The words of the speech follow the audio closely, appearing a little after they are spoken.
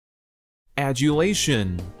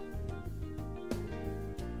Adulation.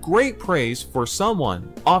 Great praise for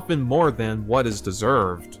someone, often more than what is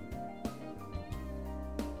deserved.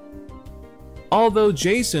 Although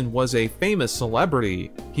Jason was a famous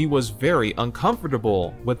celebrity, he was very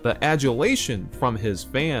uncomfortable with the adulation from his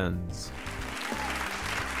fans.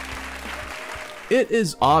 It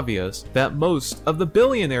is obvious that most of the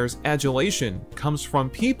billionaire's adulation comes from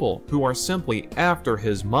people who are simply after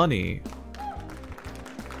his money.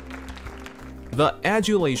 The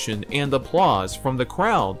adulation and applause from the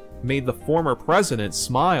crowd made the former president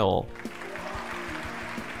smile.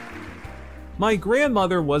 My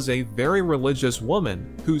grandmother was a very religious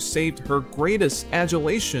woman who saved her greatest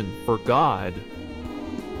adulation for God.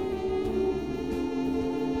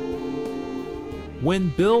 When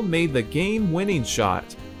Bill made the game-winning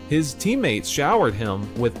shot, his teammates showered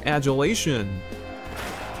him with adulation.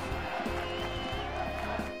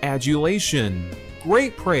 Adulation.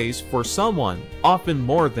 Great praise for someone, often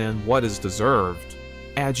more than what is deserved.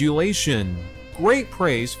 Adulation. Great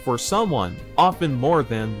praise for someone, often more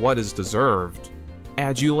than what is deserved.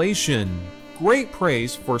 Adulation. Great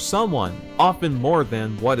praise for someone, often more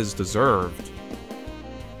than what is deserved.